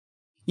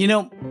You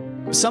know,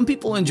 some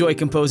people enjoy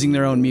composing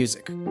their own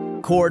music,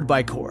 chord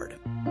by chord,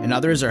 and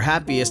others are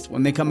happiest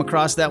when they come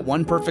across that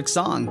one perfect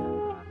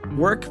song.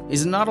 Work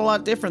is not a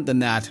lot different than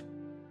that.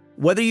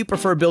 Whether you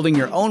prefer building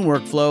your own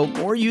workflow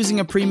or using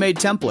a pre-made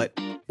template,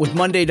 with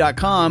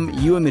Monday.com,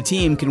 you and the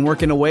team can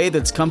work in a way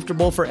that's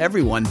comfortable for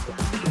everyone.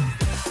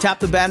 Tap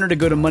the banner to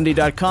go to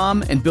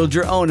Monday.com and build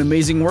your own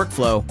amazing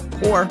workflow,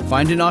 or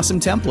find an awesome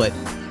template.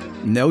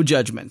 No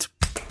judgment.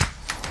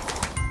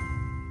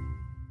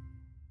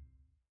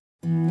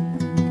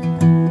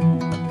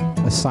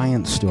 A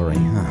science story,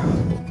 huh?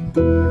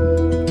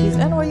 These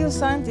NYU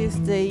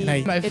scientists,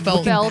 I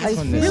felt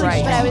really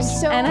right. I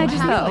was so and I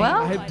just thought,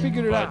 well, I had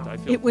figured it out.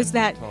 It was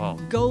that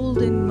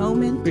golden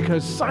moment.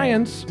 Because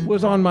science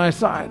was on my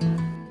side.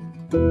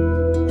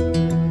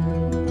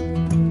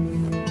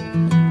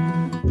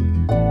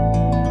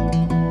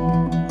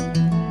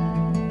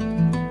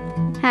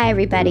 Hi,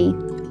 everybody.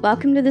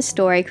 Welcome to the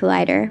Story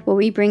Collider, where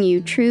we bring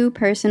you true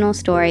personal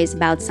stories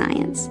about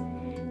science.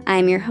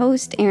 I'm your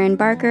host, Erin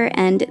Barker,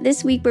 and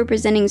this week we're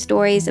presenting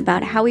stories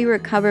about how we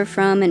recover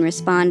from and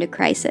respond to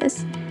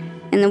crisis,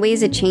 and the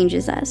ways it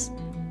changes us,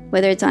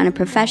 whether it's on a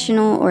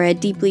professional or a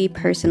deeply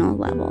personal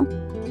level.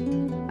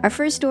 Our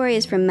first story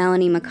is from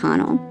Melanie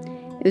McConnell.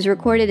 It was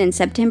recorded in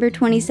September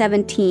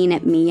 2017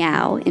 at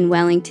Meow in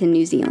Wellington,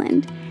 New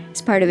Zealand,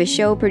 as part of a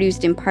show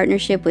produced in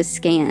partnership with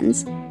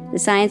SCANS, the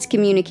Science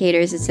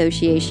Communicators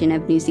Association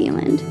of New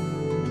Zealand.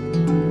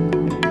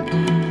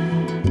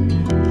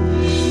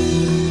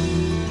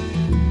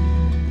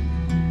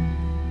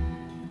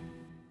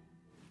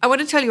 I want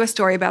to tell you a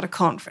story about a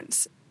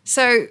conference.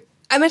 So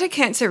I'm at a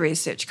cancer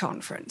research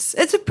conference.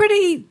 It's a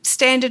pretty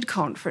standard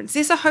conference.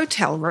 There's a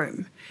hotel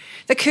room.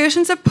 The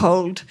curtains are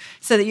pulled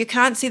so that you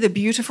can't see the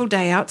beautiful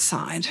day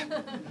outside.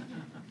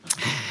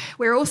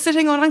 We're all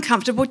sitting on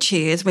uncomfortable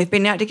chairs. We've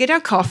been out to get our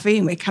coffee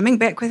and we're coming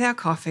back with our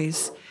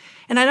coffees.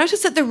 And I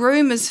noticed that the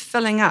room is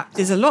filling up.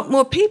 There's a lot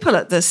more people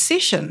at this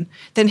session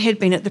than had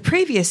been at the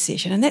previous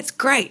session. And that's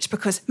great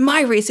because my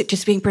research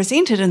is being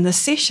presented in this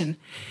session.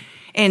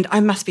 And I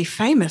must be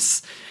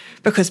famous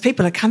because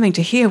people are coming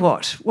to hear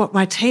what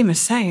my team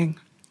is saying.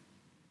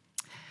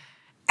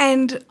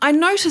 And I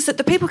noticed that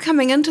the people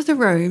coming into the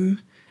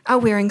room are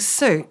wearing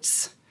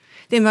suits.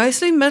 They're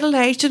mostly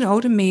middle-aged and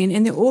older men,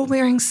 and they're all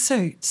wearing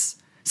suits.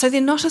 So they're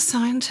not a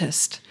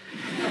scientist.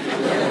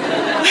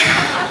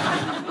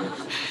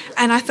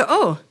 And I thought,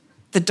 oh,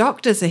 the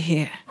doctors are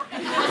here.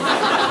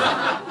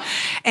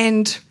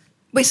 And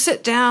we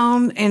sit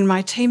down, and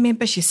my team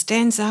member, she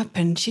stands up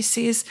and she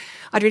says,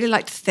 I'd really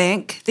like to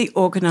thank the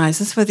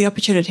organisers for the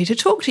opportunity to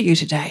talk to you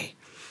today.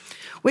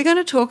 We're going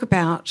to talk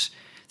about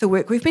the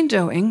work we've been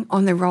doing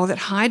on the role that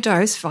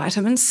high-dose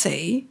vitamin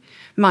C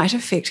might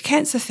affect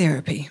cancer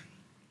therapy.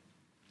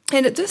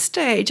 And at this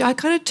stage, I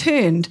kind of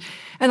turned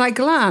and I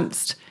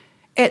glanced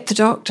at the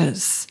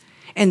doctors,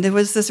 and there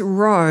was this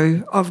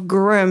row of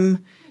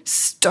grim,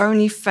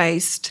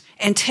 stony-faced,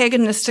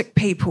 antagonistic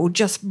people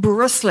just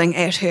bristling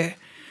at her.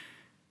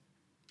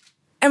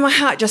 And my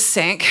heart just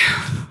sank.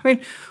 I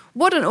mean,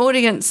 what an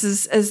audience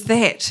is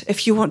that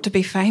if you want to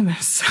be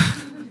famous?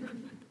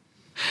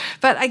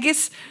 But I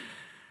guess,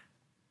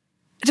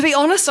 to be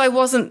honest, I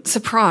wasn't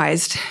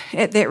surprised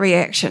at that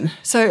reaction.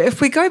 So if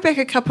we go back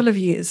a couple of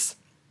years,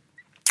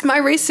 my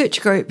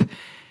research group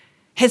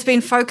has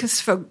been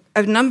focused for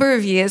a number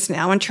of years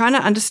now on trying to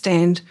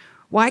understand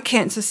why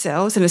cancer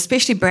cells, and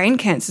especially brain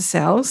cancer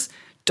cells,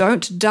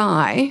 don't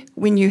die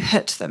when you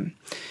hit them.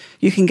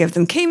 You can give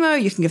them chemo,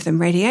 you can give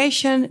them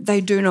radiation, they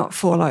do not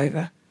fall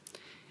over.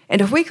 And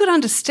if we could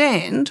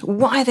understand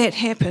why that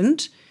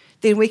happened,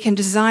 then we can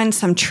design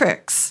some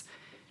tricks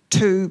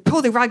to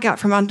pull the rug out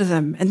from under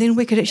them, and then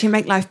we could actually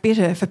make life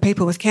better for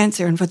people with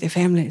cancer and for their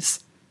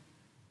families.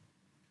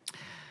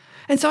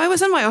 And so I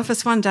was in my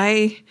office one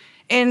day,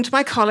 and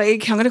my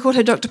colleague, I'm going to call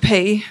her Dr.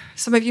 P,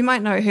 some of you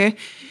might know her,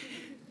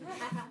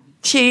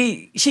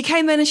 she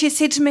came in and she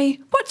said to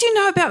me, what do you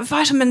know about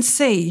vitamin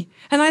C?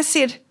 And I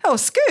said, oh,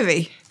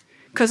 scurvy,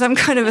 because I'm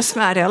kind of a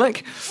smart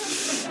aleck.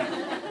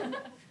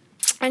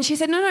 And she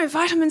said, no,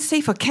 vitamin C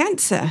for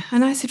cancer.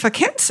 And I said, for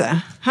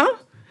cancer? Huh?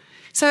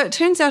 So it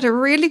turns out a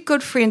really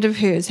good friend of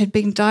hers had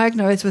been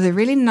diagnosed with a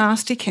really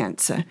nasty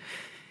cancer,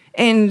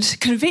 and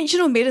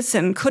conventional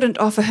medicine couldn't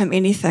offer him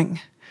anything.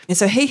 And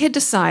so he had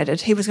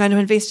decided he was going to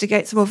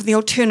investigate some of the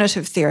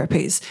alternative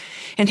therapies,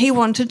 and he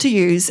wanted to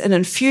use an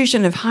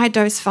infusion of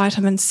high-dose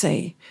vitamin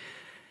C.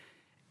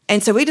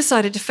 And so we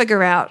decided to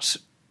figure out,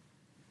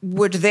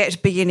 would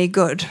that be any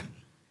good?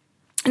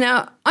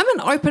 Now, I'm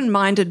an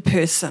open-minded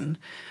person.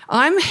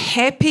 I'm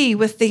happy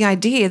with the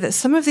idea that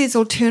some of these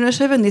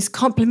alternative and these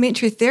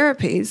complementary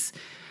therapies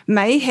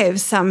may have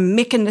some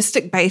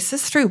mechanistic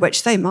basis through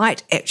which they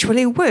might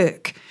actually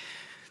work.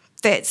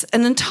 That's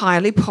an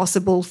entirely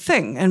possible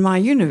thing in my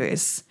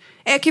universe.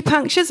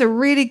 Acupuncture is a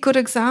really good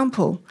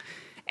example.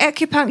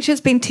 Acupuncture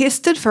has been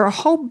tested for a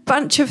whole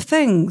bunch of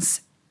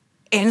things,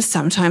 and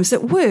sometimes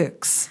it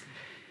works.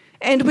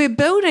 And we're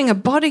building a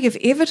body of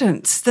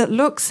evidence that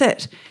looks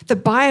at the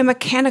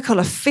biomechanical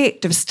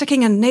effect of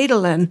sticking a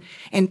needle in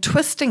and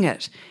twisting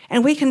it.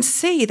 And we can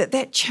see that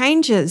that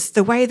changes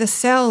the way the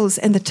cells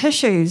and the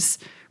tissues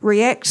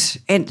react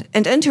and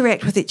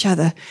interact with each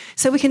other.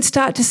 So we can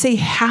start to see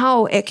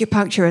how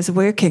acupuncture is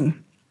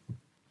working.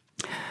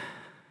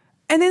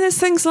 And then there's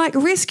things like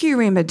Rescue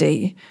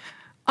Remedy.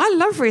 I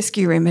love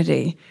Rescue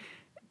Remedy.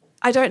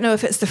 I don't know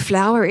if it's the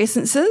flower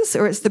essences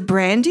or it's the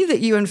brandy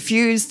that you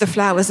infuse the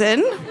flowers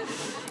in,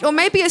 or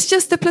maybe it's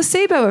just the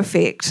placebo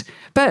effect,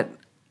 but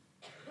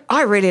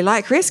I really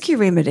like Rescue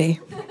Remedy.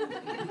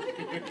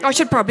 I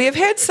should probably have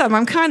had some.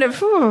 I'm kind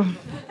of...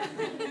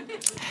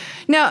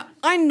 Now,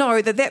 I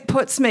know that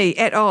puts me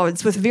at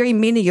odds with very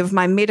many of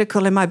my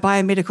medical and my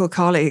biomedical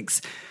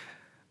colleagues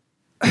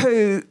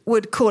who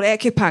would call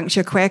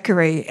acupuncture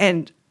quackery,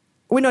 and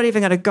we're not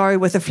even going to go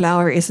with the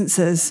flower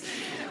essences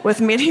with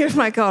many of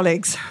my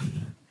colleagues.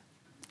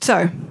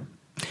 So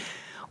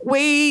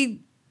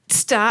we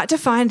start to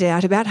find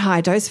out about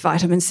high-dose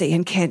vitamin C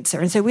and cancer.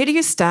 And so where do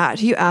you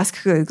start? You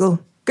ask Google.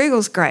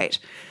 Google's great.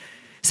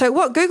 So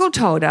what Google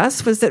told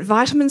us was that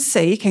vitamin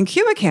C can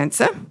cure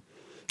cancer,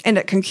 and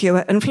it can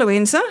cure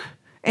influenza,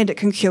 and it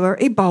can cure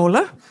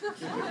Ebola.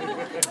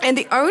 And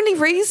the only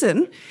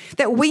reason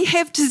that we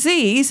have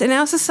disease in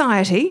our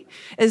society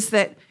is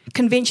that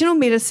conventional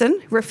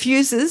medicine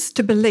refuses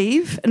to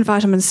believe in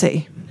vitamin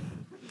C.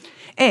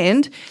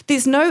 And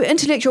there's no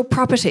intellectual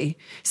property,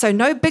 so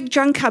no big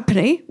drug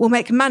company will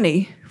make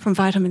money from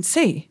vitamin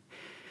C.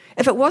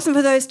 If it wasn't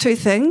for those two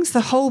things,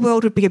 the whole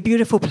world would be a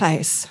beautiful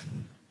place.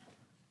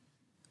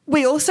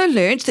 We also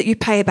learned that you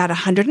pay about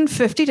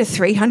 $150 to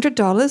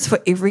 $300 for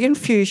every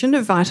infusion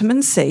of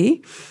vitamin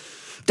C,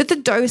 that the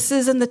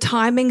doses and the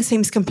timing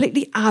seems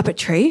completely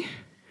arbitrary,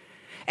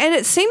 and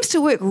it seems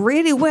to work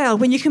really well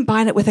when you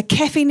combine it with a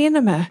caffeine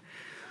enema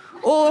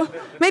or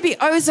maybe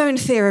ozone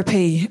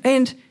therapy.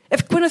 And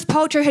if Gwyneth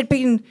Paltrow had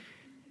been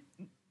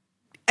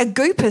a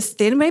goopist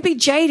then, maybe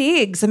jade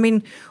eggs. I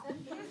mean,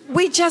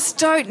 we just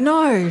don't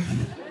know.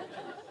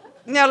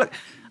 Now, look,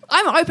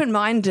 I'm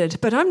open-minded,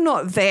 but I'm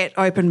not that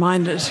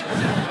open-minded.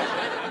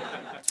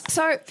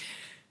 So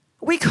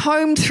we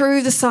combed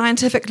through the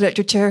scientific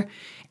literature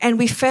and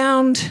we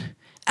found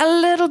a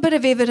little bit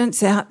of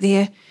evidence out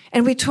there,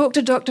 and we talked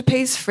to Dr.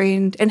 P's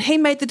friend, and he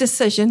made the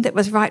decision that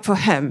was right for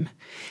him.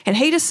 And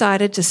he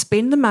decided to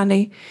spend the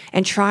money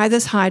and try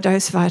this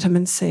high-dose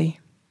vitamin C.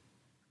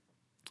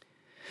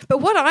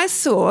 But what I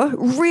saw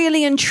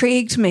really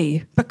intrigued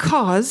me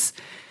because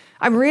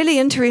I'm really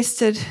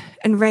interested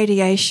in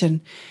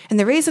radiation. And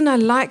the reason I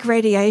like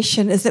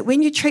radiation is that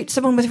when you treat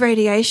someone with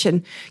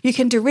radiation, you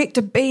can direct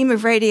a beam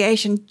of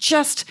radiation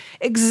just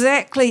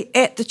exactly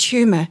at the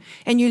tumour,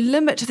 and you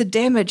limit the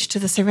damage to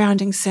the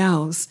surrounding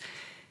cells.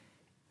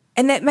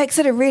 And that makes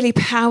it a really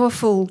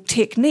powerful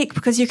technique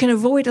because you can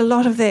avoid a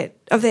lot of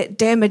that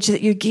damage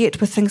that you get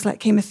with things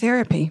like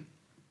chemotherapy.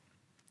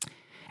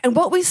 And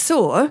what we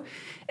saw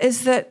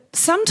is that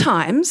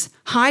sometimes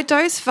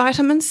high-dose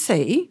vitamin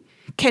C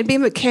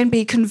can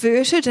be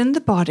converted in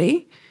the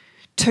body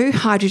to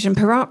hydrogen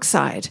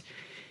peroxide.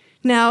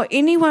 Now,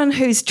 anyone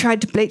who's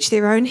tried to bleach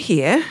their own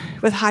hair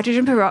with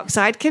hydrogen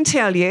peroxide can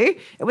tell you,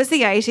 it was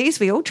the 80s,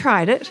 we all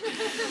tried it,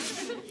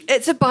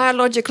 it's a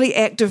biologically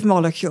active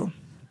molecule.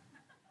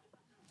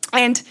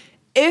 And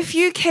if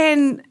you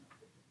can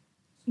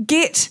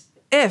get,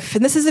 and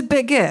this is a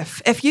big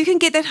if you can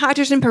get that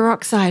hydrogen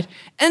peroxide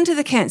into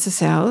the cancer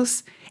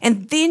cells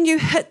and then you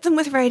hit them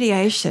with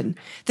radiation,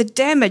 the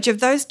damage of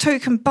those two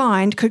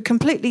combined could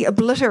completely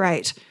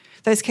obliterate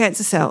those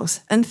cancer cells,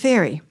 in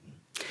theory.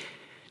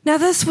 Now,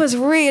 this was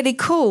really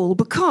cool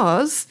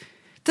because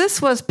this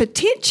was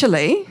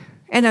potentially,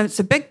 and it's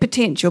a big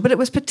potential, but it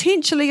was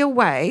potentially a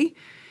way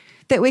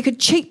that we could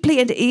cheaply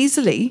and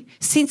easily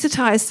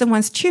sensitise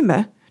someone's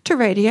tumour to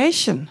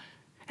radiation.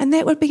 And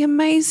that would be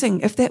amazing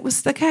if that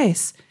was the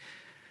case.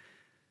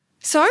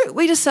 So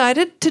we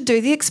decided to do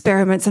the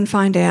experiments and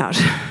find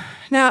out.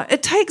 Now,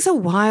 it takes a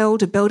while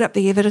to build up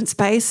the evidence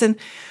base, and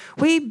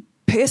we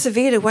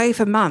persevered away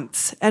for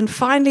months. And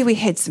finally, we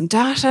had some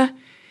data,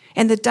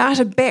 and the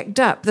data backed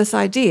up this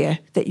idea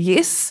that,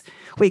 yes,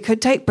 we could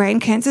take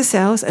brain cancer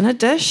cells in a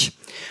dish,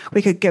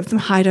 we could give them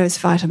high-dose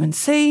vitamin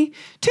C,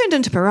 turned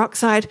into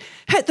peroxide,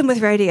 hit them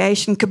with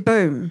radiation,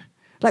 kaboom.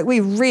 Like,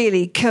 we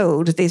really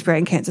killed these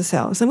brain cancer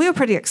cells. And we were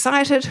pretty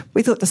excited.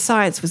 We thought the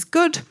science was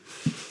good.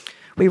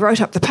 We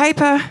wrote up the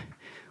paper.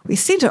 We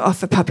sent it off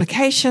for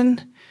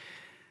publication.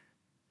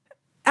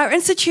 Our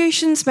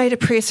institutions made a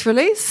press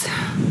release.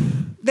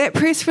 That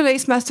press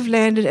release must have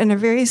landed in a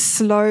very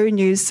slow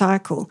news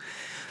cycle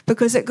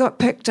because it got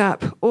picked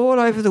up all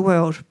over the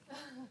world.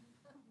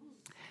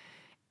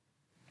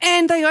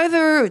 And they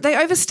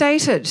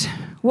overstated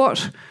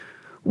what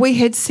we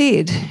had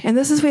said. And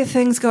this is where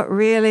things got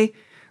really,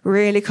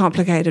 really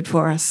complicated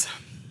for us.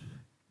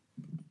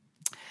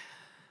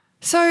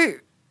 So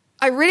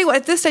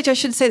at this stage, I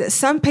should say that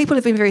some people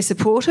have been very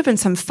supportive and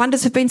some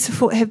funders have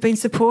been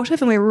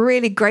supportive, and we're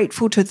really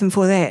grateful to them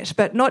for that.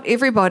 But not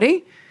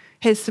everybody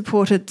has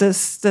supported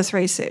this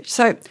research.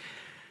 So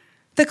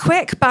the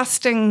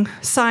quack-busting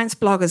science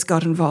bloggers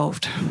got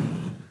involved.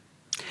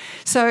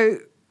 So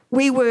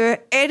we were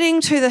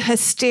adding to the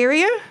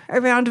hysteria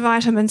around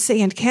vitamin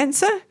C and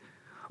cancer,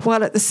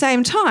 while at the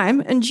same time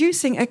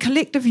inducing a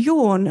collective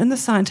yawn in the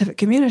scientific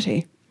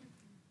community.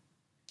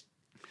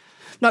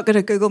 Not going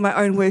to Google my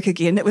own work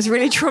again. It was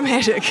really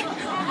traumatic.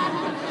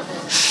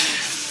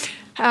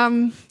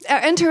 Our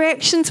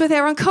interactions with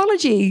our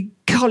oncology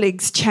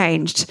colleagues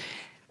changed.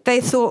 They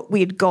thought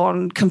we'd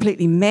gone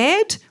completely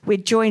mad.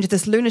 We'd joined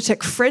this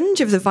lunatic fringe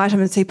of the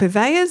vitamin C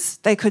purveyors.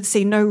 They could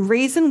see no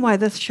reason why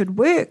this should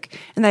work,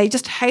 and they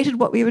just hated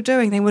what we were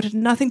doing. They wanted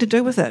nothing to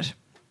do with it.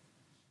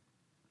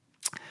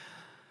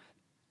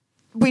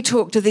 We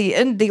talked to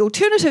the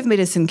alternative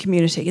medicine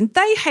community, and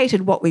they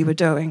hated what we were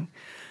doing.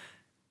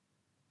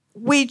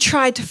 We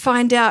tried to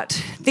find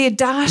out their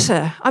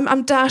data.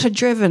 I'm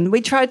data-driven. We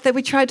tried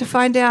to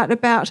find out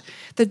about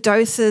the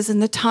doses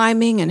and the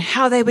timing and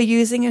how they were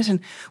using it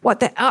and what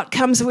the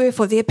outcomes were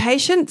for their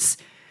patients.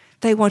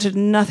 They wanted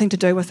nothing to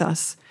do with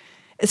us.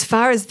 As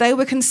far as they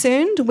were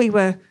concerned, we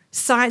were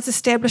science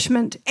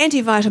establishment,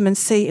 anti-vitamin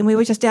C, and we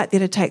were just out there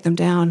to take them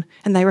down,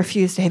 and they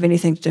refused to have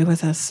anything to do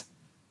with us.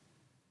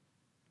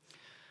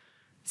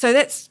 So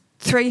that's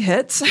 3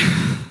 hits.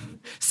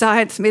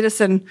 Science,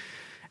 medicine,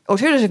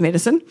 alternative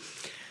medicine.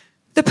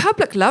 The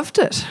public loved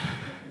it.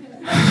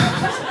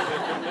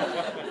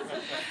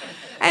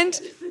 And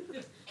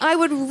I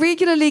would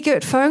regularly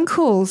get phone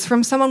calls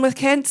from someone with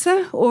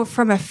cancer or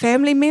from a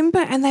family member,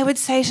 and they would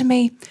say to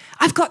me,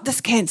 I've got this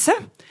cancer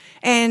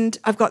and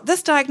I've got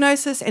this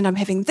diagnosis and I'm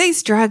having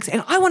these drugs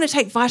and I want to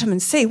take vitamin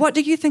C. What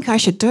do you think I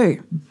should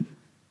do?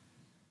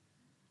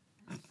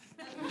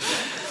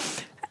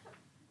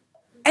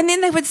 And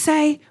then they would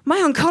say, my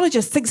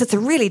oncologist thinks it's a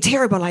really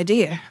terrible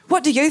idea.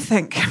 What do you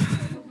think?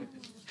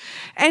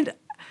 And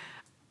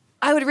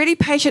I would really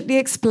patiently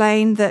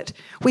explain that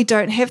we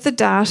don't have the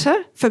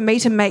data for me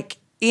to make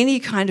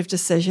any kind of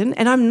decision,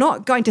 and I'm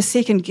not going to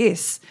second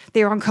guess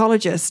their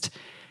oncologist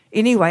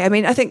anyway. I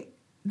mean, I think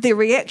the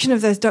reaction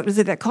of those doctors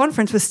at that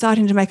conference was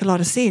starting to make a lot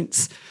of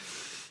sense.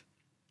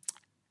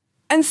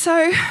 And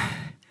so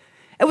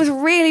it was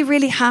really,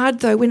 really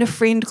hard, though, when a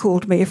friend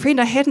called me, a friend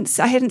I hadn't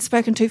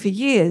spoken to for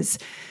years.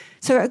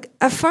 So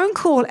a phone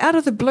call out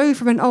of the blue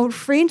from an old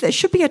friend, that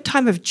should be a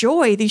time of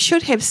joy. They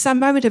should have some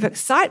moment of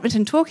excitement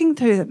in talking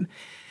to them.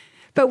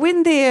 But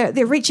when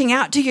they're reaching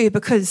out to you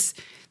because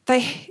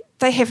they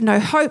have no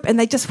hope and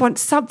they just want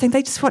something,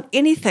 they just want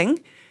anything,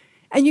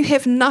 and you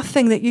have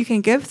nothing that you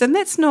can give them,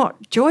 that's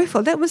not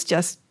joyful. That was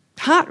just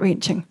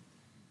heart-wrenching.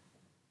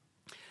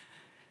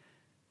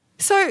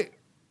 So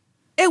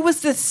it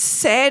was the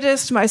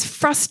saddest, most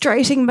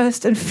frustrating,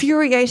 most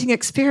infuriating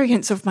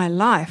experience of my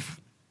life.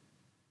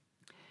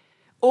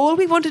 All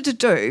we wanted to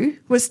do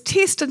was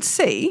test and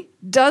see,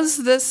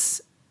 does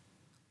this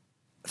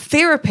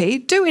therapy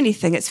do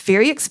anything? It's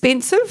very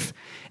expensive.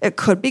 It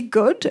could be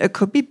good. It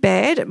could be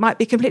bad. It might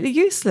be completely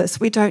useless.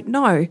 We don't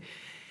know.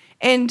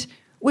 And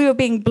we were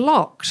being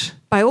blocked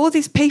by all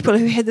these people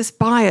who had this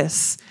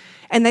bias,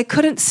 and they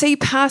couldn't see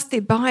past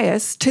their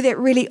bias to that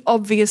really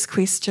obvious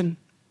question.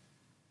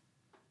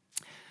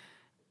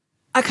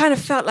 I kind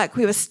of felt like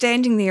we were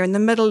standing there in the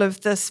middle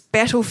of this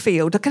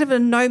battlefield, kind of a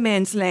no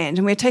man's land,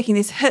 and we were taking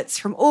these hits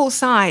from all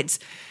sides.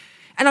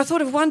 And I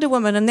thought of Wonder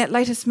Woman in that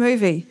latest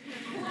movie,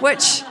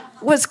 which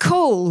was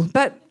cool,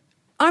 but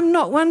I'm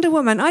not Wonder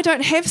Woman. I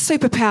don't have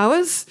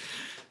superpowers.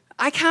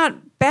 I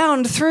can't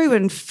bound through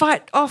and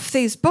fight off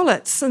these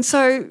bullets. And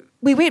so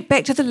we went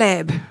back to the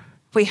lab.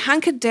 We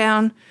hunkered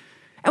down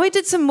and we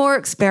did some more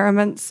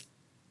experiments,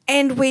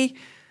 and we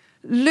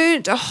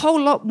learnt a whole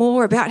lot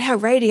more about how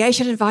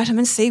radiation and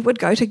vitamin C would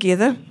go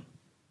together.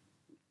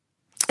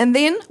 And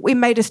then we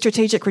made a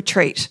strategic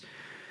retreat.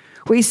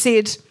 We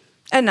said,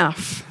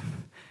 enough.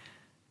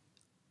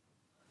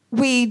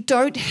 We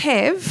don't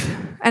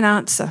have an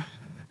answer.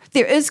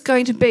 There is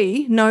going to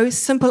be no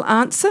simple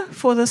answer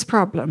for this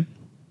problem.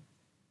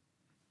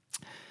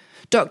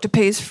 Dr.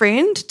 P's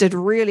friend did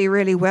really,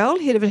 really well.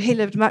 He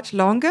lived much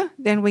longer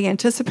than we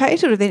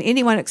anticipated or than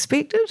anyone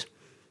expected.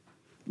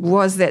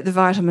 Was that the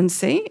vitamin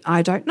C?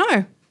 I don't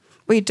know.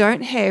 We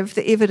don't have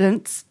the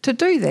evidence to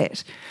do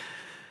that.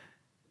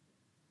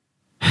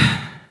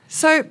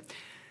 So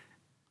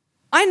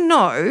I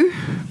know,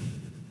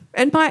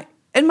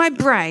 in my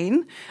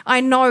brain, I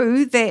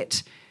know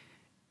that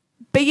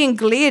being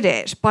glared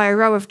at by a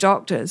row of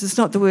doctors is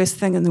not the worst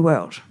thing in the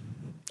world.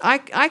 I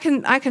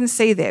can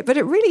see that, but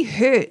it really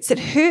hurts. It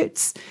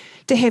hurts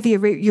to have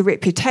your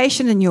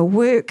reputation and your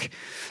work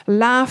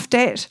laughed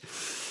at.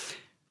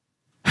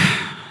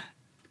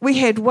 We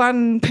had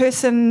one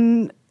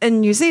person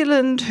in New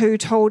Zealand who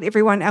told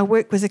everyone our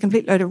work was a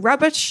complete load of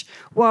rubbish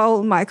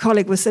while my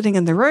colleague was sitting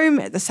in the room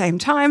at the same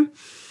time.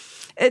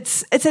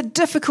 It's a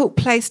difficult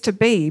place to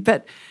be,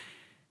 but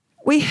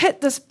we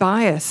hit this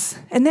bias,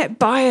 and that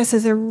bias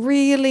is a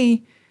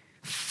really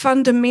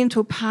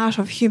fundamental part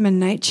of human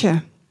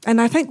nature. And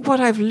I think what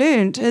I've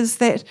learned is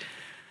that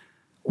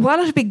while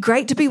it would be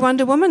great to be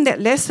Wonder Woman, that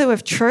lasso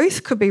of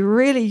truth could be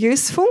really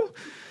useful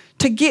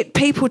to get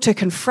people to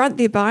confront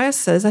their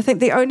biases, I think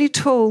the only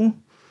tool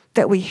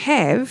that we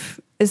have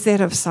is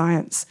that of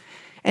science.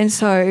 And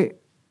so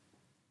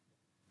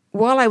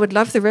while I would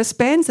love the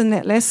wristbands and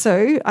that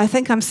lasso, I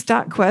think I'm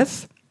stuck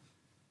with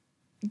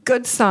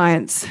good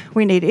science.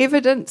 We need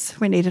evidence,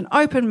 we need an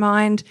open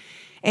mind,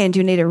 and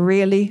you need a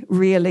really,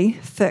 really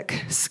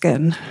thick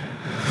skin.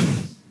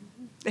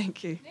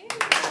 Thank you.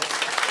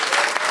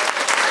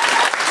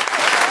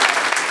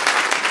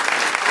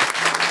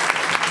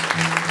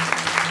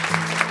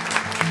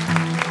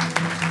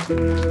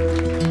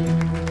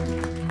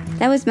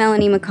 That was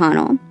Melanie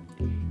McConnell.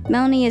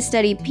 Melanie has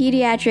studied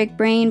pediatric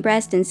brain,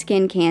 breast, and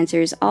skin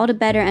cancers, all to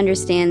better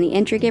understand the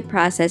intricate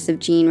process of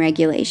gene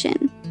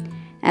regulation.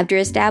 After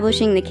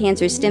establishing the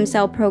Cancer Stem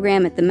Cell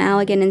Program at the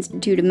Malligan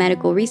Institute of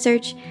Medical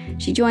Research,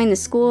 she joined the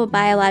School of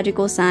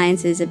Biological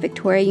Sciences at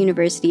Victoria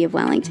University of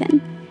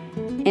Wellington.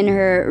 In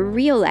her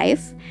real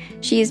life,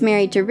 she is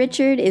married to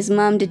Richard, is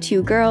mom to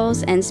 2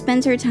 girls, and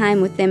spends her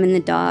time with them and the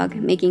dog,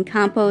 making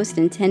compost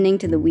and tending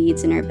to the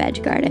weeds in her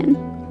veg garden.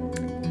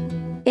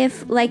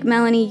 If, like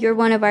Melanie, you're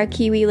one of our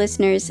Kiwi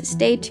listeners,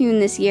 stay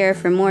tuned this year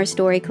for more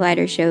Story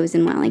Collider shows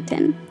in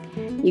Wellington.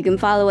 You can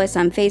follow us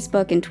on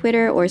Facebook and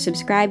Twitter or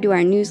subscribe to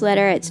our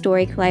newsletter at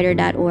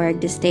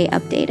storycollider.org to stay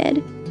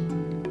updated.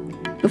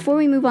 Before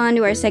we move on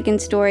to our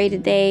second story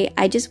today,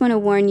 I just want to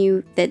warn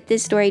you that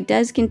this story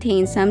does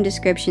contain some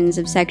descriptions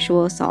of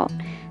sexual assault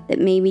that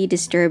may be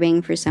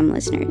disturbing for some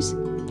listeners.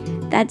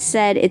 That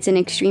said, it's an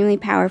extremely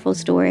powerful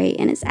story,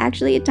 and it's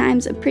actually at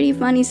times a pretty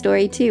funny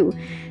story too,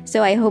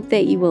 so I hope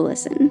that you will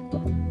listen.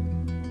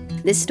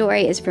 This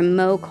story is from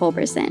Mo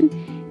Culberson.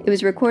 It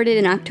was recorded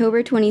in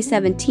October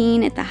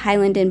 2017 at the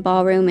Highland Inn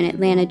Ballroom in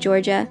Atlanta,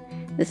 Georgia.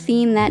 The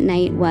theme that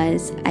night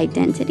was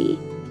identity.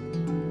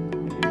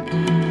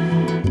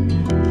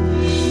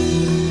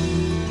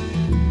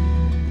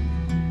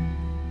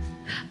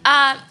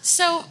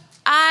 So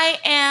I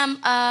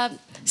am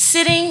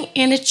sitting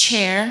in a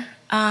chair,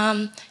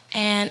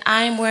 and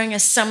I'm wearing a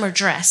summer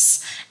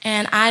dress,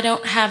 and I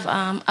don't have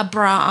a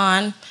bra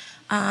on.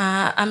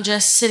 I'm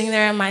just sitting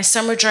there in my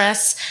summer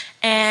dress,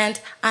 and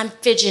I'm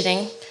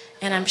fidgeting,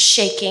 and I'm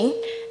shaking,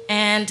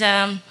 and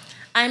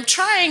I'm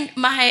trying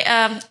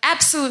my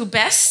absolute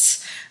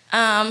best.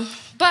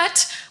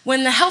 But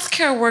when the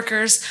healthcare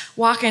workers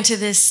walk into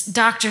this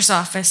doctor's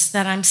office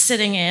that I'm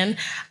sitting in,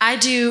 I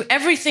do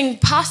everything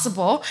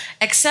possible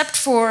except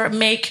for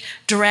make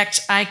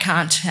direct eye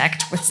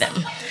contact with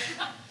them.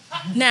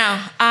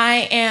 Now,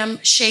 I am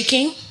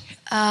shaking.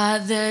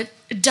 The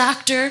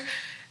doctor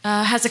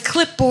has a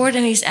clipboard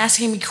and he's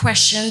asking me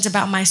questions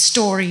about my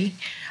story.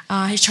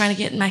 He's trying to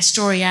get my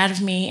story out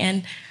of me,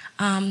 and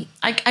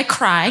I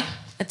cry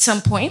at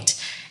some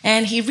point,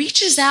 and he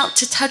reaches out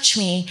to touch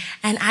me,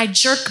 and I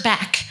jerk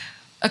back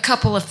a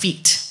couple of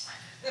feet.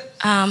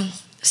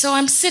 So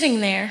I'm sitting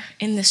there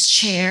in this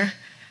chair,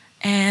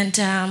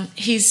 and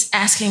he's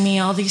asking me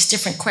all these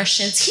different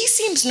questions. He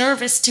seems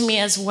nervous to me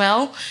as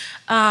well,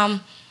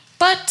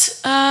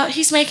 but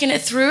he's making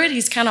it through it.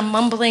 He's kind of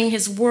mumbling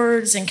his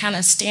words and kind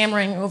of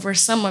stammering over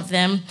some of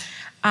them.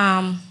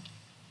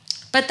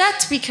 But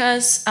that's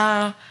because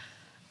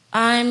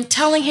I'm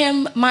telling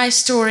him my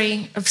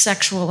story of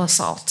sexual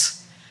assault.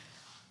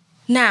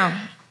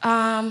 Now,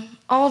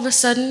 all of a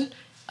sudden,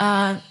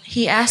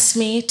 he asks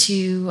me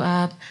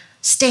to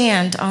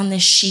stand on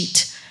this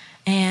sheet.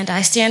 And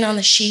I stand on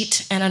the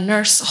sheet, and a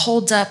nurse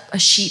holds up a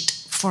sheet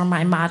for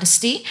my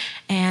modesty,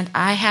 and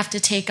I have to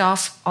take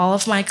off all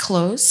of my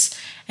clothes.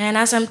 And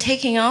as I'm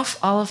taking off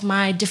all of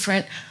my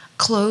different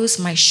clothes,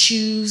 my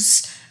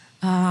shoes,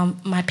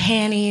 my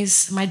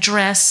panties, my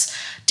dress,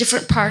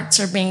 different parts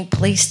are being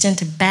placed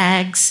into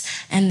bags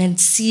and then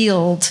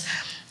sealed,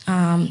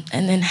 and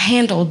then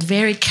handled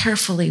very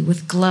carefully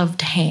with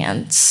gloved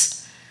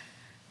hands.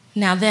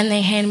 Now then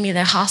they hand me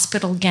the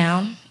hospital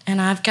gown, and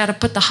I've got to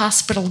put the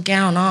hospital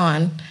gown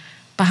on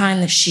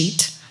behind the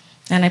sheet.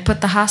 And I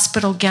put the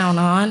hospital gown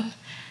on,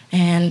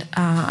 and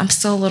I'm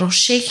still a little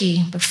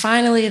shaky, but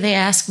finally they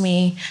ask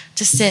me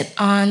to sit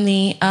on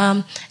the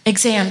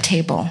exam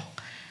table.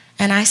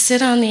 And I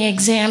sit on the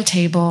exam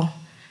table,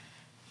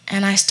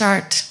 and I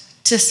start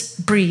to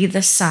breathe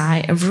a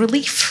sigh of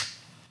relief.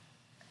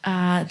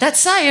 That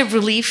sigh of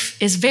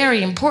relief is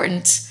very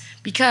important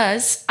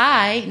because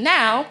I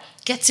now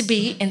get to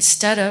be,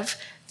 instead of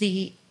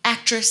the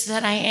actress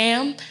that I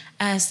am,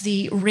 as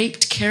the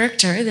raped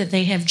character that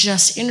they have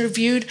just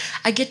interviewed,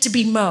 I get to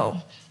be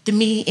Mo, the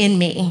me in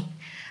me.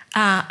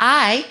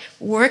 I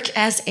work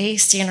as a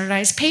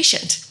standardized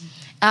patient.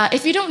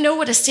 If you don't know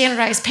what a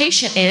standardized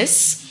patient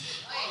is,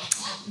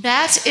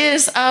 that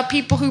is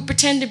people who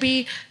pretend to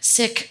be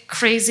sick,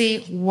 crazy,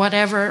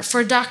 whatever,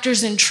 for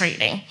doctors in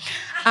training.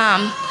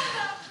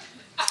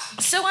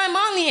 So I'm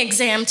on the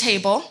exam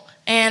table,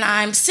 and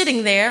I'm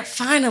sitting there,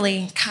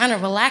 finally kind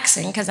of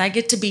relaxing, because I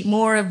get to be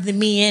more of the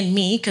me in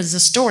me, because the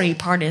story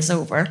part is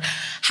over.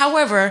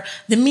 However,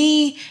 the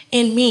me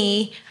in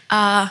me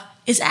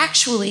is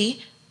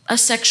actually a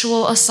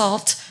sexual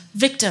assault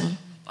victim,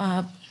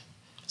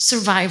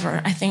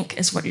 survivor, I think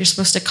is what you're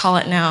supposed to call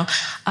it now.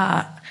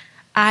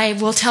 I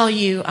will tell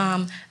you,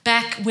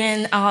 back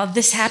when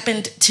this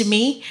happened to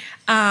me,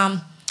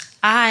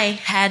 I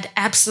had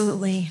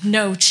absolutely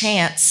no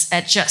chance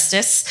at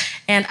justice.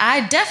 And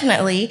I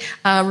definitely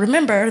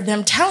remember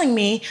them telling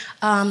me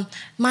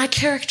my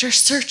character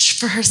searched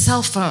for her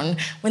cell phone.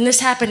 When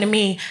this happened to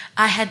me,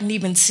 I hadn't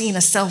even seen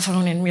a cell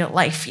phone in real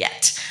life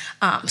yet.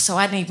 So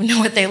I didn't even know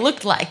what they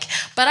looked like.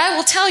 But I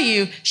will tell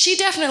you, she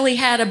definitely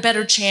had a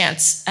better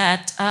chance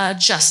at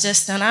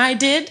justice than I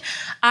did.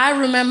 I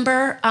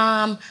remember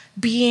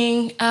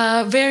being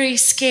very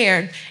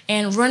scared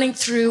and running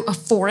through a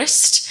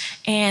forest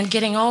and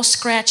getting all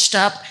scratched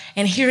up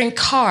and hearing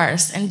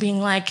cars and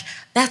being like,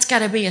 that's got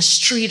to be a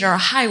street or a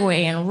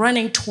highway, and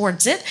running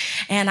towards it.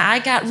 And I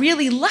got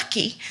really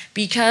lucky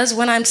because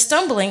when I'm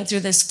stumbling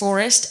through this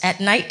forest at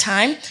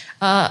nighttime,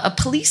 a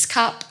police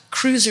cop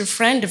cruiser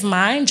friend of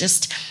mine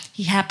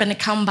he happened to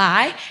come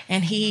by,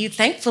 and he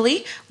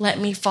thankfully let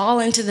me fall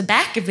into the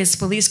back of his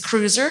police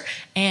cruiser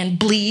and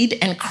bleed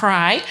and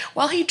cry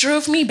while he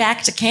drove me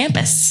back to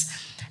campus.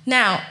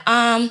 Now,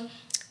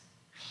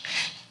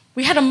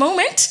 we had a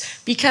moment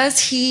because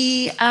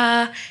he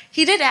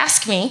did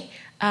ask me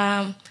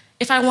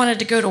if I wanted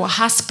to go to a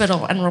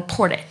hospital and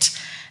report it.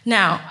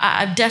 Now,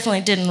 I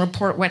definitely didn't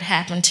report what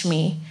happened to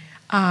me,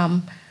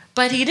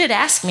 but he did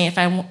ask me if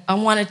I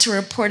wanted to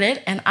report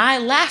it, and I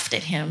laughed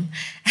at him.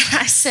 And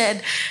I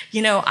said,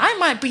 I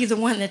might be the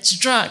one that's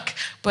drunk,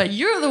 but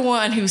you're the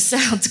one who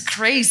sounds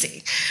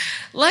crazy.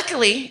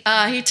 Luckily,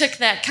 he took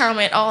that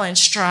comment all in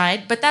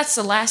stride, but that's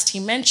the last he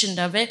mentioned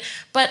of it.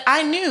 But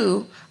I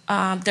knew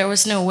there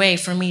was no way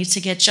for me to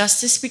get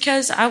justice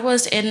because I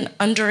was an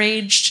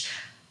underage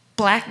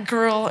Black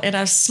girl in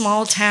a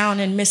small town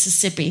in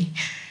Mississippi.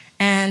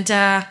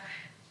 And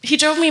he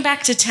drove me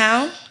back to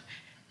town.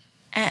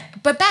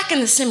 But back in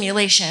the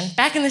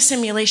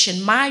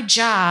simulation, my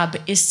job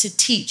is to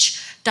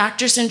teach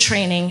doctors in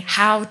training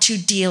how to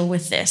deal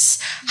with this,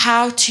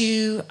 how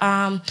to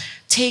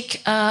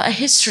take a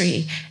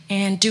history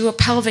and do a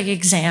pelvic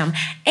exam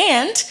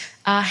and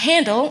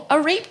handle a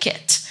rape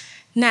kit.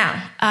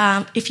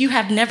 Now, if you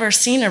have never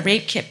seen a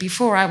rape kit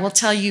before, I will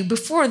tell you,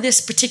 before this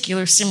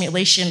particular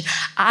simulation,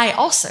 I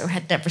also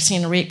had never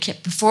seen a rape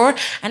kit before,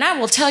 and I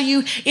will tell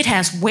you, it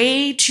has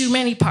way too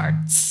many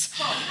parts.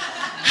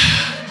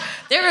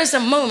 There is a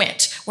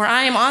moment where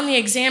I am on the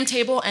exam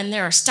table and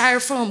there are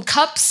styrofoam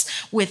cups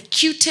with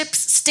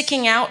Q-tips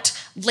sticking out,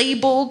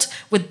 labeled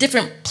with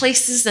different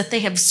places that they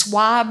have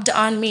swabbed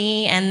on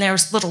me, and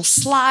there's little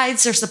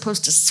slides they're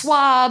supposed to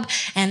swab,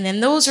 and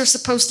then those are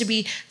supposed to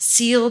be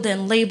sealed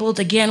and labeled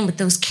again with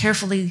those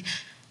carefully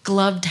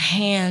gloved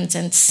hands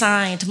and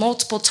signed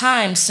multiple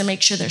times to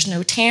make sure there's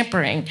no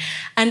tampering.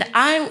 And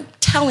I'm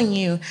telling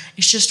you,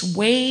 it's just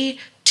way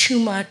too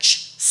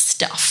much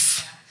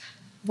stuff.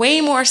 Way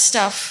more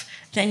stuff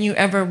than you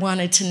ever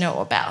wanted to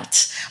know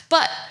about.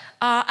 But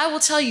I will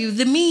tell you,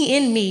 the me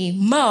in me,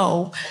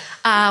 Mo,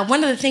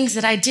 one of the things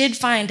that I did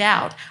find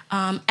out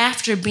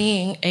after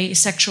being a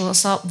sexual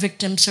assault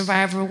victim,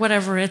 survivor,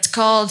 whatever it's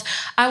called,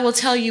 I will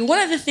tell you, one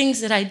of the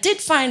things that I did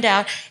find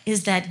out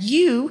is that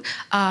you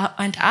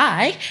and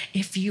I,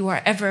 if you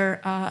are ever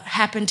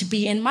happen to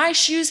be in my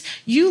shoes,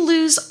 you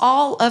lose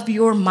all of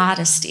your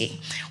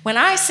modesty. When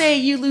I say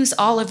you lose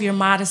all of your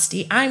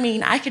modesty, I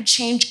mean I could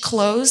change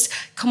clothes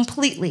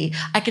completely.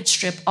 I could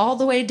strip all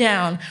the way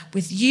down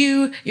with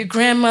you, your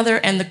grandmother,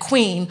 and the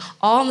queen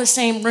all in the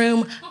same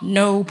room,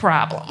 no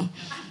problem.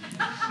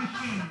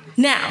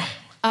 Now,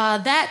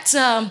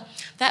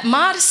 that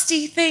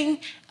modesty thing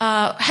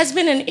has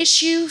been an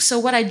issue, so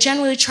what I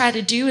generally try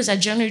to do is I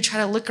generally try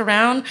to look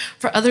around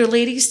for other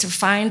ladies to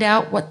find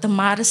out what the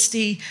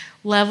modesty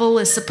level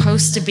is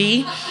supposed to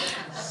be.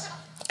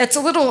 It's a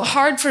little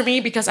hard for me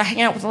because I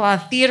hang out with a lot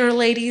of theater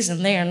ladies,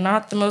 and they are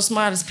not the most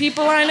modest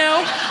people I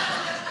know.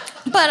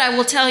 But I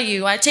will tell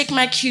you, I take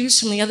my cues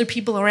from the other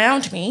people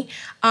around me.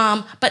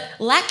 But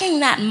lacking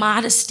that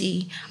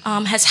modesty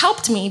has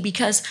helped me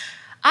because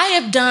I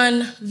have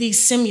done these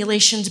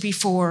simulations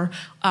before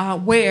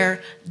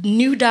where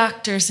new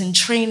doctors in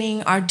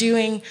training are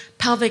doing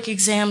pelvic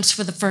exams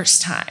for the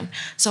first time.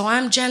 So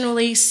I'm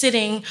generally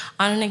sitting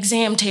on an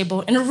exam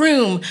table in a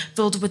room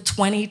filled with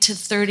 20 to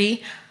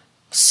 30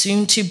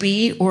 soon to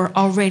be or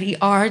already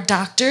are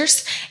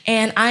doctors,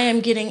 and I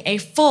am getting a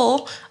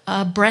full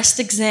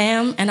breast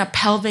exam and a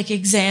pelvic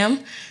exam.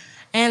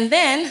 And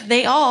then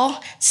they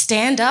all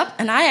stand up,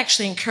 and I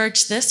actually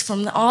encourage this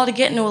from all to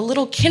get into a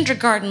little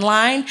kindergarten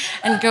line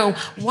and go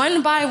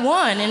one by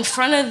one in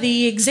front of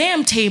the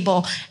exam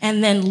table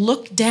and then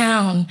look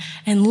down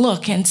and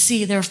look and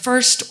see their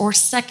first or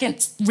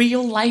second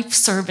real life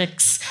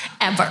cervix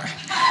ever.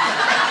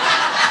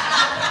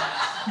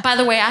 By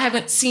the way, I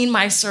haven't seen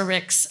my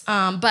cervix,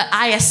 but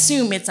I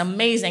assume it's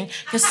amazing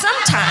because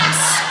sometimes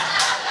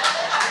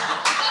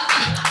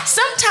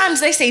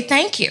they say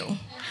thank you.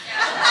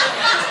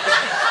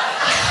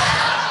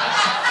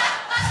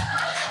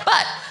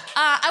 But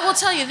I will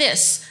tell you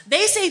this.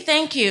 They say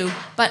thank you,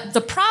 but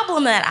the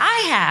problem that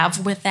I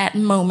have with that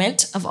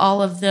moment of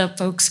all of the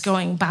folks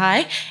going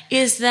by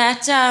is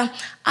that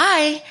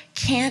I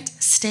can't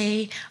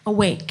stay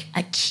awake.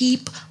 I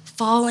keep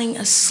falling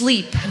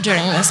asleep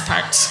during this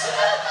part.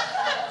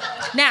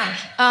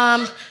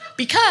 Now,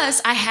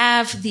 because I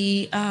have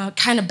the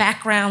kind of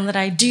background that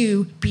I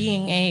do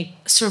being a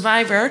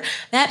survivor,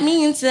 that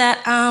means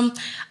that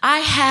I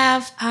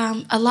have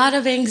a lot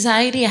of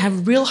anxiety. I have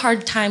a real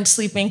hard time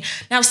sleeping.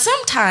 Now,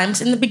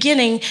 sometimes in the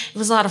beginning, it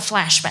was a lot of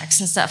flashbacks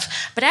and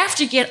stuff. But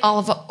after you get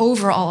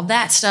over all of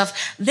that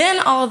stuff, then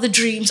all of the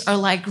dreams are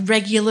like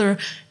regular,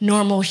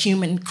 normal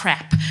human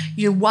crap.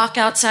 You walk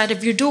outside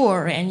of your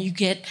door and you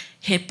get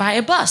hit by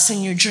a bus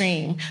in your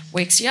dream,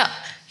 wakes you up.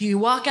 You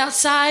walk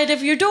outside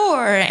of your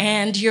door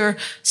and you're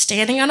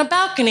standing on a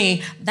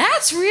balcony.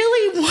 That's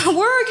really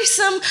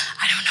worrisome.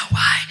 I don't know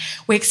why.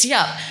 Wakes you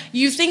up.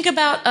 You think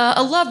about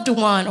a loved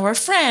one or a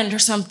friend or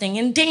something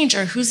in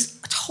danger who's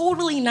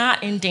totally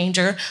not in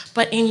danger,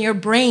 but in your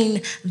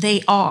brain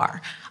they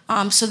are.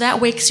 So that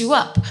wakes you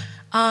up.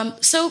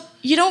 So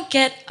you don't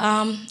get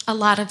a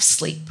lot of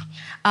sleep.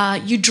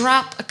 You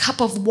drop a cup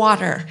of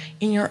water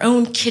in your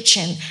own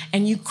kitchen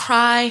and you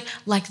cry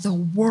like the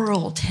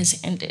world has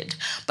ended.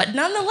 But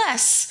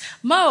nonetheless,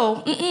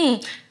 Mo,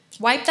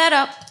 wipe that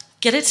up,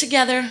 get it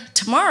together.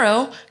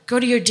 Tomorrow, go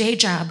to your day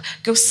job.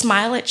 Go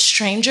smile at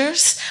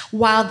strangers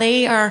while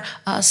they are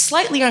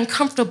slightly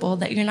uncomfortable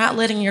that you're not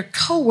letting your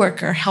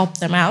coworker help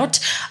them out.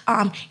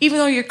 Even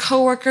though your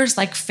coworker's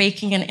like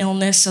faking an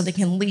illness so they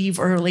can leave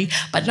early.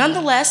 But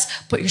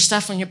nonetheless, put your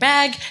stuff in your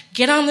bag,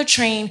 get on the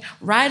train,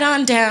 ride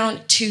on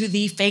down to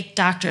the fake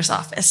doctor's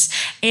office,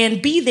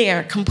 and be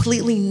there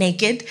completely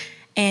naked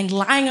and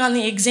lying on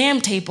the exam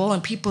table,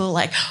 and people are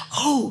like,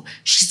 oh,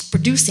 she's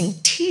producing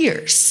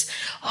tears.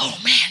 Oh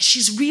man,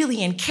 she's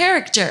really in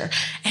character.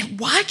 And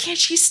why can't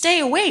she stay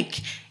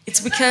awake?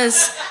 It's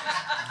because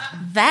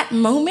that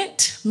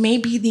moment may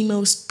be the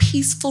most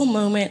peaceful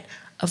moment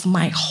of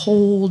my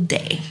whole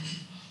day.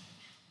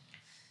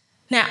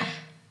 Now,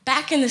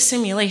 back in the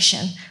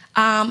simulation,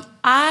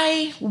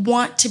 I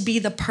want to be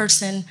the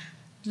person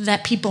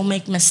that people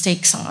make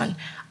mistakes on.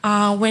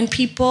 When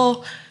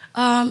people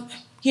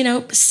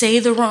say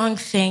the wrong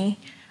thing,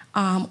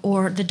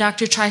 or the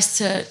doctor tries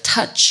to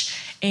touch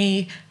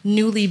a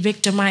newly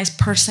victimized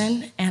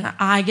person and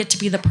I get to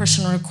be the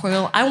person to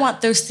recoil. I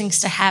want those things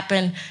to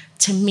happen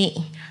to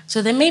me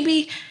so that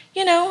maybe,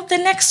 the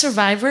next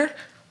survivor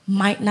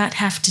might not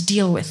have to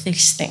deal with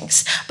these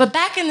things. But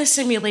back in the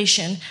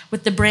simulation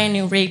with the brand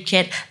new rape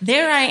kit,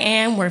 there I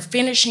am, we're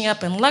finishing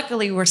up, and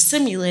luckily we're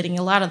simulating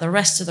a lot of the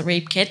rest of the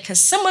rape kit because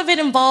some of it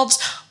involves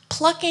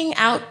plucking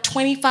out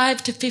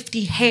 25 to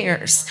 50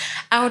 hairs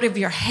out of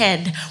your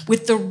head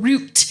with the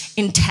root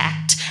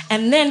intact,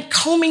 and then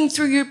combing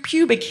through your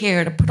pubic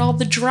hair to put all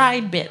the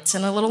dried bits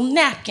in a little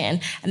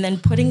napkin, and then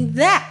putting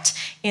that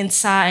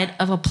inside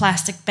of a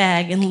plastic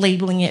bag and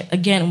labeling it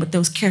again with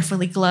those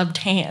carefully gloved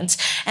hands.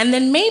 And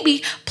then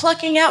maybe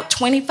plucking out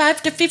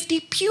 25 to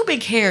 50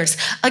 pubic hairs,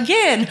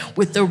 again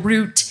with the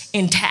root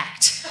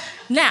intact.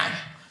 Now,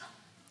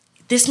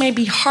 this may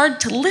be hard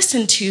to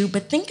listen to,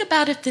 but think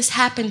about if this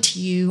happened to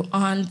you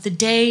on the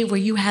day where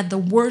you had the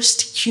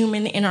worst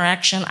human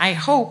interaction, I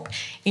hope,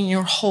 in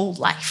your whole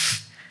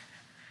life.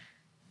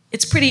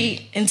 It's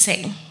pretty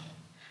insane.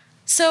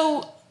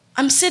 So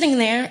I'm sitting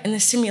there in the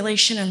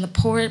simulation, and the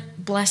poor,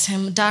 bless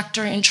him,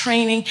 doctor in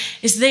training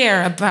is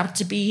there about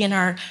to be in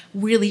our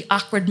really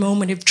awkward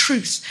moment of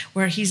truth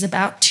where he's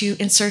about to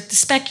insert the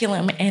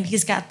speculum, and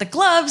he's got the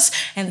gloves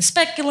and the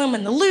speculum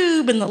and the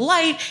lube and the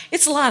light.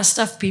 It's a lot of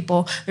stuff,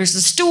 people. There's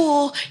the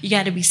stool. You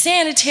got to be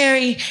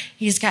sanitary.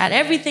 He's got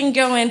everything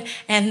going.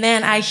 And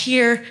then I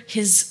hear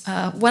his,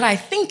 what I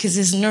think is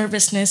his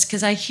nervousness,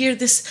 because I hear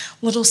this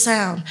little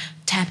sound,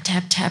 tap,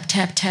 tap, tap,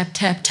 tap, tap,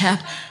 tap,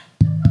 tap.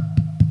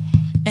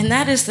 And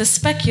that is the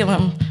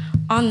speculum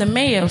on the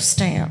mayo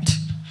stand.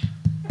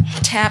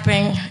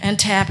 Tapping and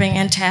tapping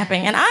and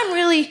tapping. And I'm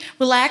really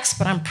relaxed,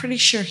 but I'm pretty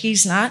sure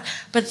he's not.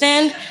 But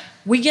then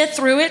we get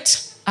through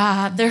it.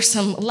 There's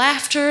some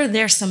laughter,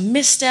 there's some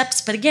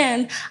missteps, but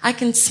again, I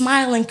can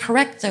smile and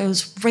correct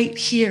those right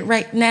here,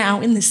 right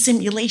now in the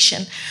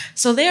simulation.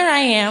 So there I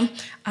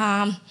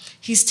am.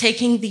 He's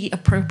taking the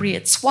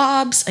appropriate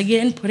swabs,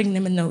 again, putting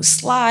them in those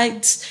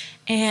slides,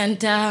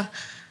 and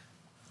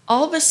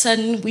all of a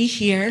sudden, we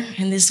hear,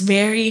 in this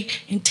very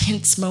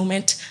intense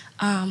moment,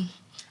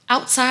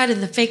 outside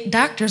of the fake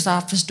doctor's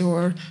office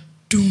door,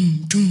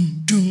 doom,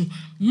 doom, doom,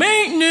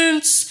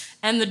 maintenance,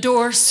 and the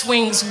door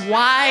swings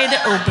wide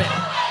open.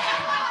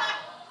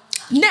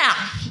 Now,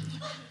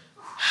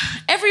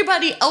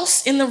 everybody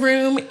else in the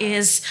room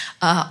is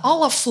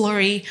all a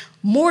flurry,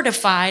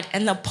 mortified,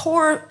 and the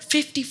poor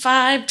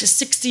 55 to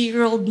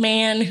 60-year-old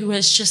man who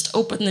has just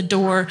opened the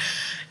door,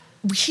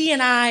 he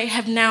and I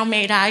have now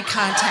made eye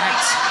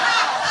contact.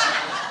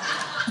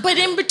 But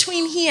in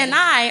between he and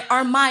I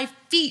are my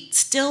feet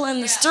still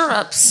in the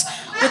stirrups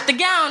with the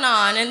gown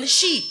on and the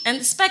sheet and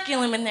the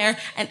speculum in there,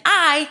 and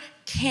I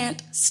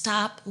can't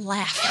stop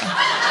laughing.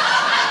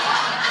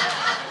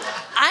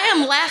 I I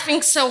am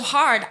laughing so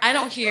hard, I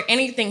don't hear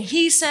anything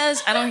he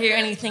says. I don't hear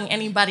anything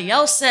anybody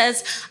else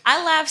says.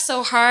 I laugh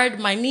so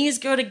hard, my knees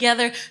go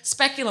together,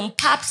 speculum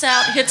pops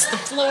out, hits the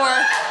floor.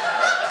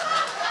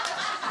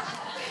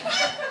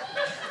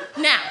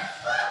 Now,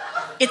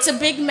 it's a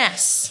big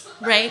mess,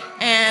 right?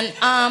 And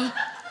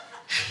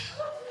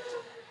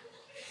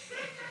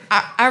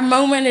our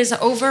moment is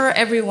over,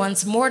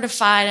 everyone's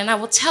mortified, and I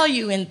will tell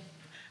you in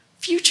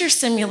future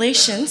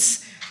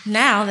simulations,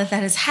 now that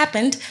has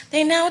happened,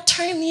 they now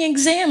turn the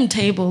exam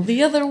table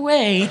the other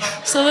way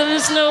so that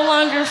it's no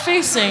longer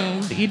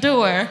facing the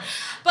door.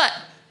 But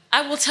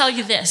I will tell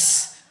you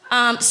this.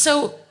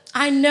 So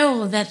I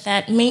know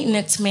that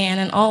maintenance man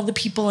and all the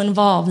people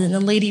involved and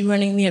the lady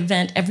running the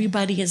event,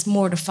 everybody is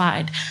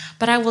mortified.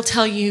 But I will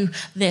tell you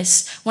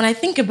this. When I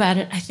think about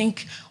it, I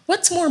think,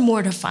 what's more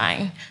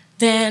mortifying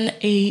than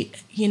a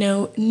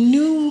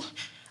new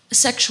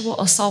sexual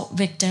assault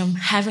victim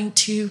having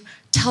to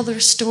tell their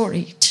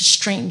story to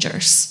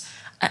strangers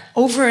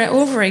over and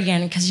over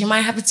again, because you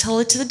might have to tell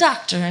it to the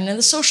doctor and then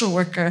the social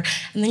worker,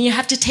 and then you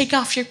have to take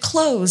off your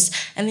clothes,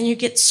 and then you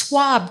get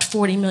swabbed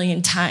 40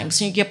 million times,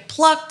 and you get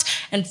plucked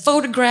and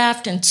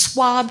photographed and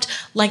swabbed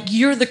like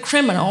you're the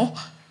criminal,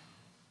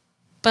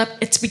 but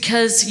it's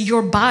because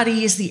your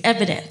body is the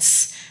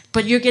evidence,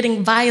 but you're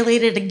getting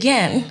violated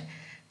again,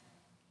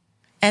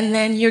 and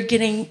then you're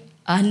getting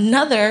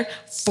another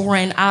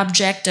foreign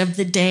object of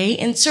the day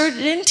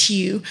inserted into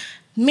you.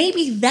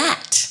 Maybe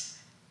that's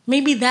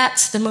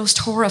the most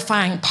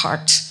horrifying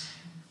part.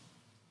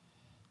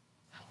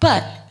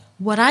 But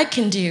what I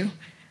can do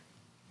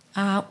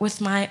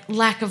with my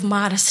lack of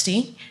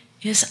modesty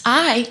is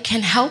I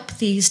can help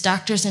these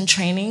doctors in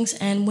trainings,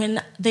 and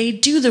when they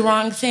do the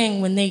wrong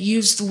thing, when they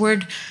use the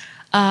word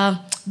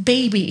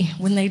baby,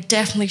 when they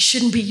definitely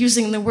shouldn't be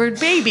using the word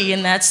baby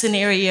in that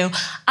scenario,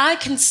 I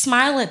can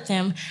smile at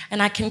them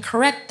and I can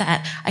correct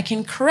that. I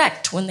can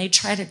correct when they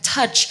try to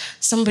touch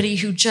somebody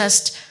who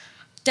just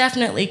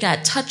definitely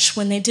got touched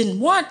when they didn't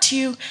want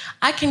to.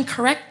 I can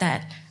correct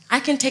that.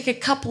 I can take a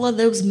couple of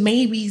those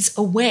maybes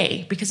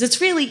away, because it's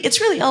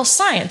really all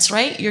science,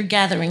 right? You're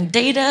gathering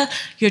data,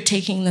 you're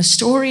taking the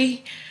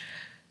story.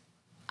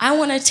 I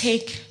want to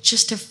take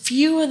just a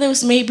few of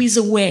those maybes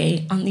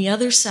away on the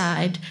other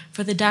side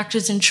for the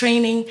doctors in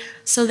training,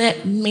 so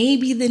that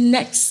maybe the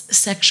next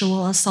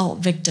sexual assault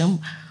victim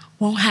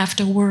won't have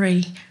to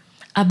worry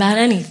about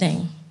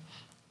anything.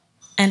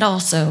 And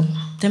also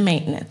the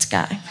maintenance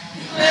guy.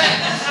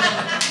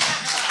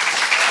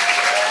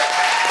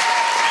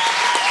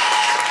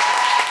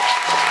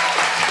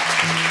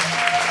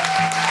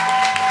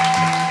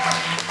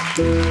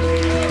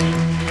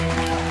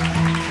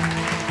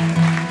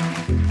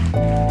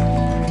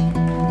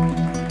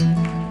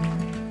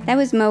 That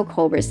was Mo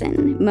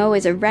Culberson. Mo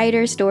is a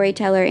writer,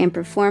 storyteller, and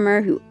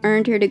performer who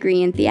earned her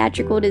degree in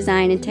theatrical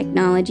design and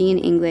technology in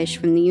English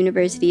from the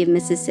University of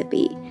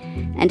Mississippi,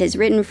 and has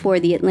written for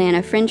the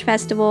Atlanta Fringe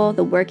Festival,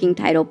 the Working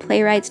Title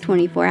Playwrights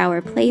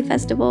 24-Hour Play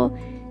Festival,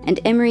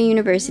 and Emory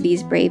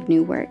University's Brave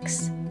New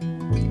Works.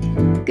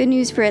 Good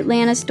news for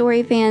Atlanta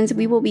story fans,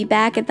 we will be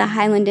back at the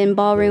Highland Inn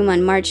Ballroom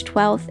on March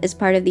 12th as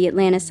part of the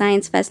Atlanta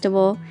Science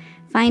Festival.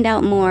 Find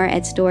out more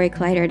at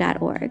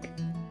storycollider.org.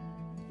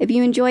 If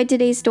you enjoyed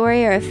today's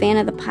story or are a fan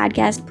of the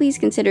podcast, please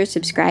consider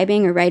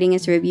subscribing or writing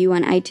us a review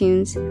on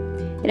iTunes.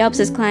 It helps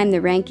us climb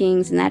the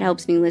rankings, and that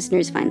helps new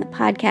listeners find the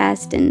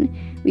podcast, and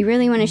we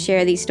really want to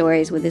share these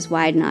stories with as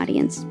wide an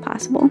audience as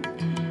possible.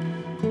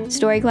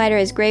 Story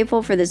Collider is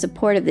grateful for the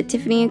support of the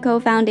Tiffany &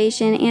 Co.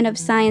 Foundation and of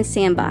Science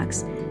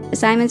Sandbox, a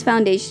Simons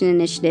Foundation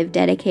initiative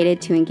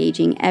dedicated to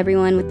engaging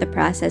everyone with the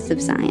process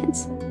of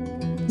science.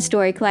 The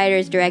Story Collider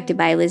is directed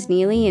by Liz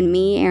Neely and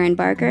me, Erin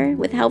Barker,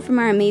 with help from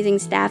our amazing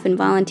staff and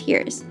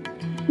volunteers.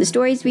 The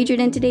stories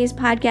featured in today's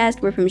podcast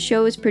were from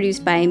shows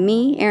produced by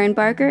me, Erin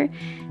Barker,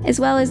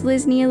 as well as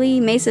Liz Neely,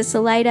 Mesa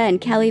Salida,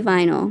 and Kelly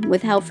Vinyl,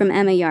 with help from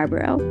Emma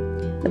Yarborough.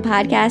 The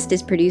podcast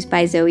is produced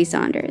by Zoe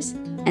Saunders,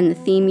 and the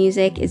theme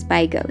music is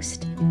by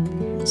Ghost.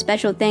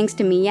 Special thanks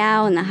to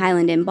Meow and the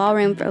Highland Inn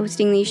Ballroom for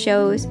hosting these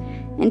shows,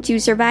 and to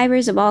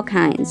survivors of all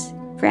kinds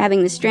for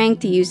having the strength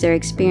to use their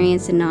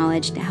experience and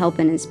knowledge to help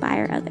and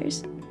inspire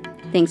others.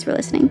 Thanks for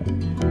listening.